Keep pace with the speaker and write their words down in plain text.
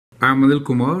I'm Anil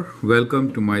Kumar.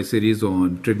 Welcome to my series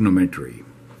on trigonometry.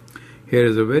 Here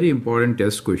is a very important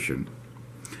test question.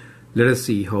 Let us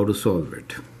see how to solve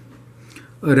it.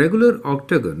 A regular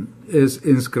octagon is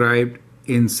inscribed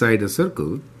inside a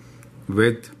circle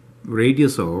with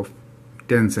radius of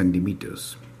 10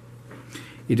 centimeters.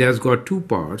 It has got two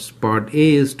parts. Part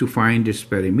A is to find its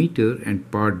perimeter and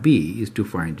part B is to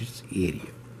find its area.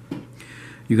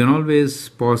 You can always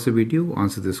pause the video,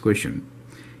 answer this question,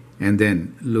 and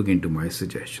then look into my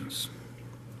suggestions.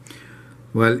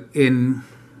 Well, in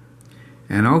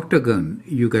an octagon,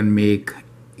 you can make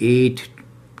 8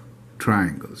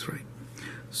 triangles, right?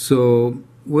 So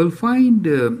we'll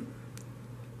find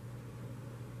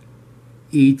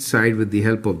each side with the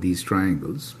help of these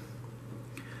triangles.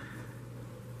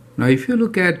 Now, if you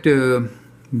look at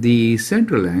the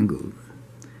central angle,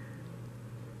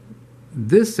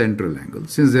 this central angle,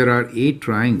 since there are 8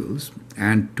 triangles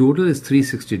and total is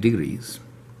 360 degrees,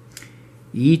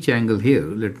 each angle here,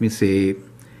 let me say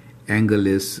angle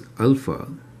is alpha.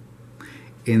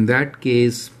 In that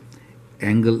case,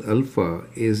 angle alpha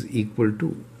is equal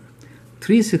to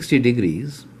 360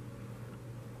 degrees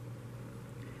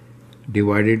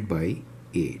divided by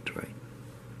 8, right?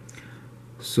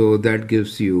 So that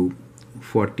gives you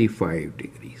 45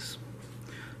 degrees.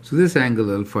 So this angle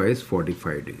alpha is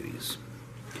 45 degrees.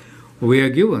 We are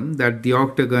given that the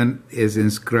octagon is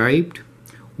inscribed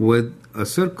with a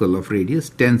circle of radius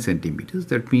 10 centimeters.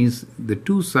 That means the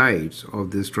two sides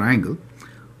of this triangle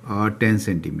are 10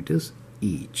 centimeters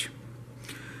each.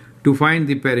 To find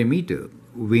the perimeter,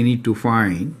 we need to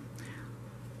find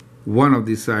one of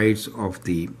the sides of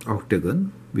the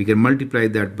octagon. We can multiply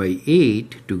that by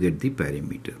 8 to get the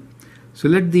perimeter. So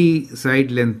let the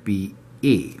side length be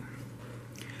A.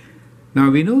 Now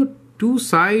we know two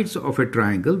sides of a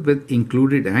triangle with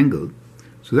included angle.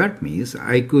 So that means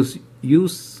I could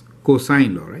use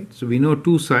cosine law, right? So we know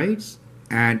two sides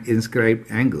and inscribed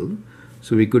angle.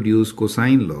 So we could use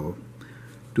cosine law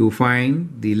to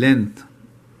find the length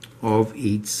of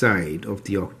each side of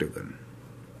the octagon.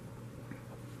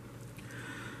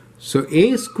 So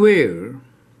A square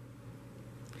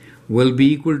will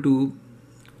be equal to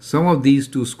sum of these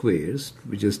two squares,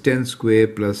 which is 10 square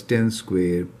plus 10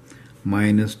 square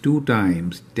minus 2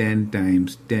 times 10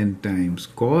 times 10 times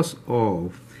cos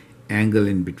of angle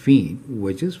in between,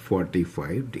 which is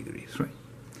 45 degrees, right?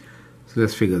 So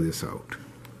let's figure this out.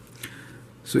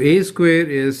 So A square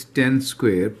is 10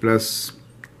 square plus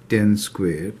 10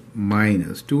 square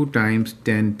minus 2 times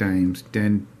 10 times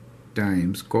 10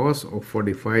 times cos of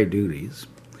 45 degrees.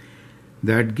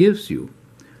 That gives you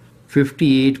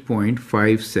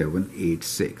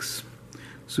 58.5786.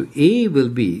 So A will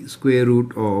be square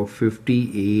root of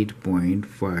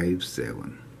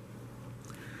 58.57.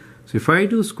 So if I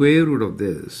do square root of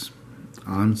this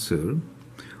answer,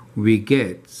 we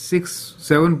get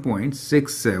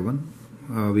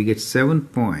 7.67. We get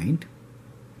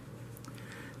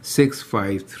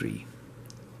 7.653.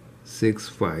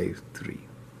 653.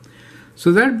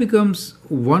 So that becomes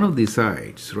one of the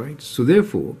sides, right? So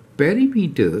therefore,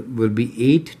 perimeter will be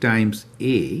 8 times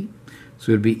A.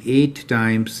 So it will be 8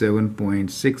 times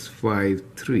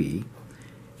 7.653,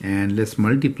 and let's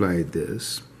multiply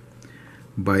this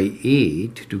by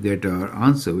 8 to get our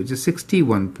answer, which is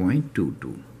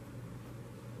 61.22.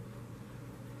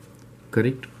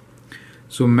 Correct?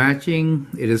 So matching,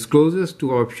 it is closest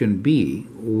to option B,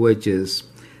 which is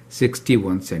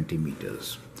 61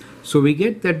 centimeters. So we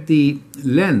get that the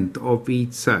length of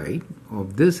each side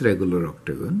of this regular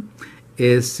octagon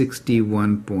is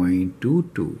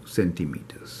 61.22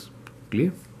 centimeters.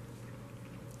 Clear?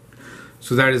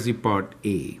 So that is the part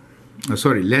A.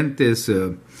 Length is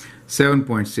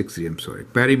 7.63. I'm sorry.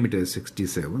 Perimeter is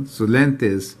 67. So length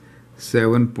is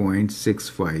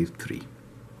 7.653.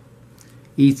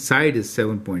 Each side is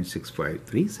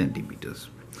 7.653 centimeters.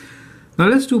 Now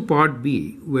let's do part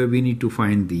B, where we need to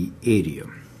find the area.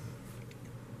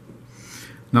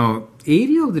 Now,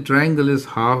 area of the triangle is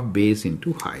half base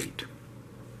into height.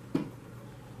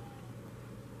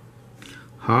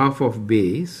 Half of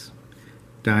base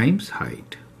times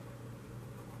height.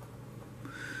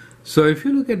 So if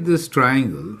you look at this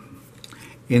triangle,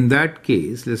 in that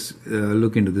case, let's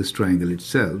look into this triangle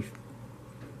itself.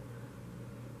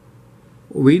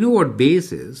 We know what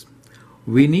base is.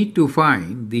 We need to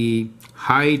find the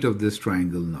height of this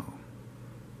triangle now.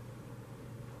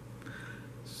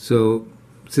 So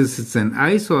since it's an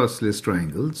isosceles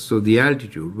triangle, so the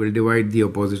altitude will divide the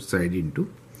opposite side into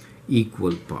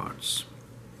equal parts.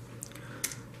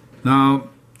 Now,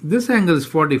 this angle is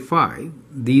 45.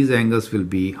 These angles will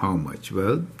be how much?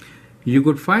 Well, you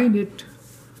could find it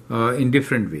in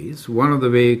different ways. One of the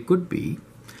way could be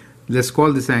let's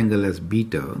call this angle as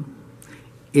beta.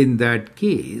 In that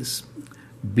case,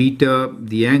 beta,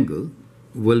 the angle,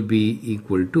 will be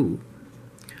equal to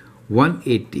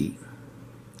 180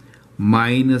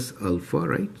 minus alpha,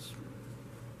 right,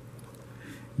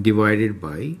 divided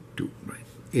by 2, right.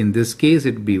 In this case,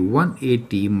 it would be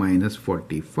 180 minus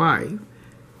 45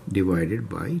 divided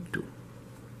by 2.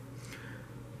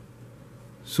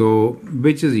 So,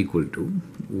 which is equal to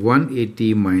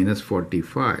 180 minus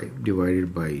 45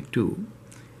 divided by 2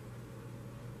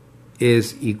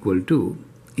 is equal to,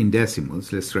 in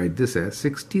decimals, let's write this as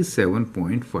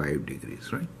 67.5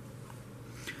 degrees, right?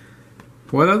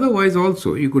 Well, otherwise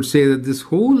also, you could say that this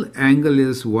whole angle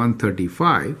is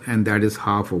 135 and that is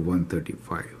half of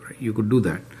 135, right? You could do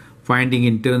that, finding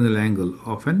internal angle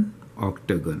of an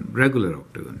octagon, regular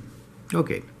octagon.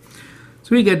 Okay,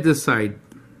 so we get this side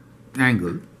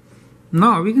angle.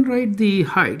 Now we can write the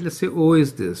height. Let's say O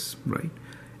is this, right?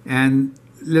 And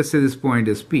let's say this point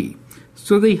is P.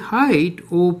 So the height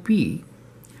OP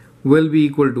will be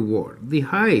equal to what? The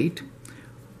height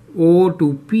O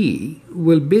to P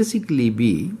will basically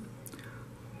be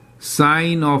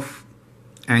sine of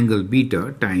angle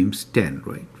beta times 10,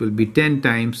 right? Will be 10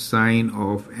 times sine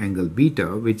of angle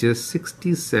beta, which is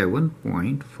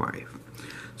 67.5.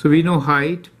 So we know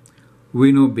height,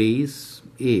 we know base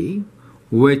A,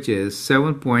 which is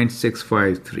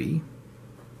 7.653,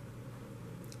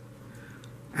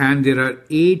 and there are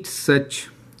 8 such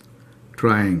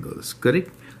triangles, correct?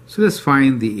 So let's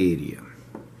find the area.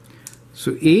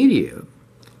 So area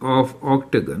of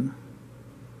octagon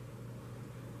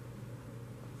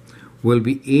will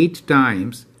be 8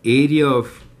 times area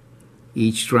of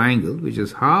each triangle, which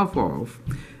is half of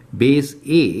base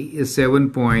A is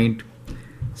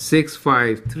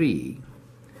 7.653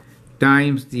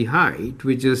 times the height,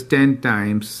 which is 10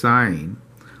 times sine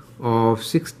of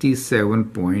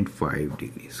 67.5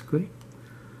 degrees. Okay?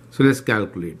 So let's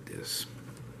calculate this.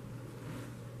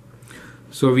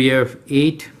 So we have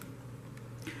 8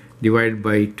 divided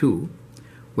by 2.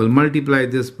 We'll multiply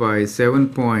this by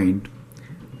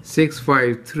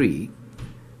 7.653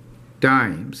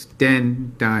 times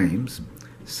 10 times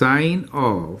sine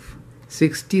of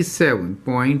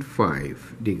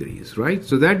 67.5 degrees, right?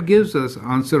 So that gives us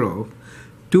answer of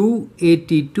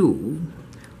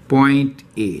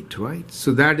 282.8, right?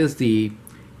 So that is the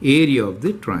area of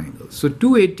the triangle. So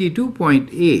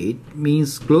 282.8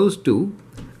 means close to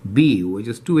B, which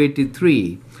is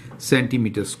 283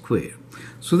 centimeters square.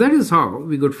 So that is how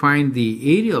we could find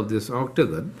the area of this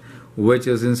octagon, which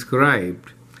is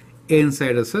inscribed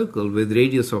inside a circle with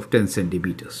radius of 10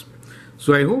 centimeters.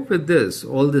 So I hope with this,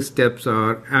 all the steps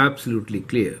are absolutely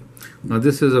clear. Now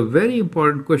this is a very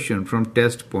important question from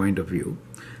test point of view.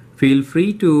 Feel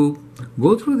free to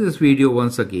go through this video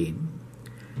once again.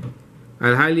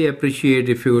 I'll highly appreciate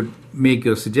if you would make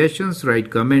your suggestions,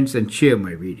 write comments, and share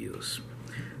my videos.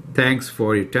 Thanks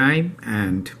for your time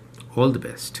and all the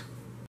best.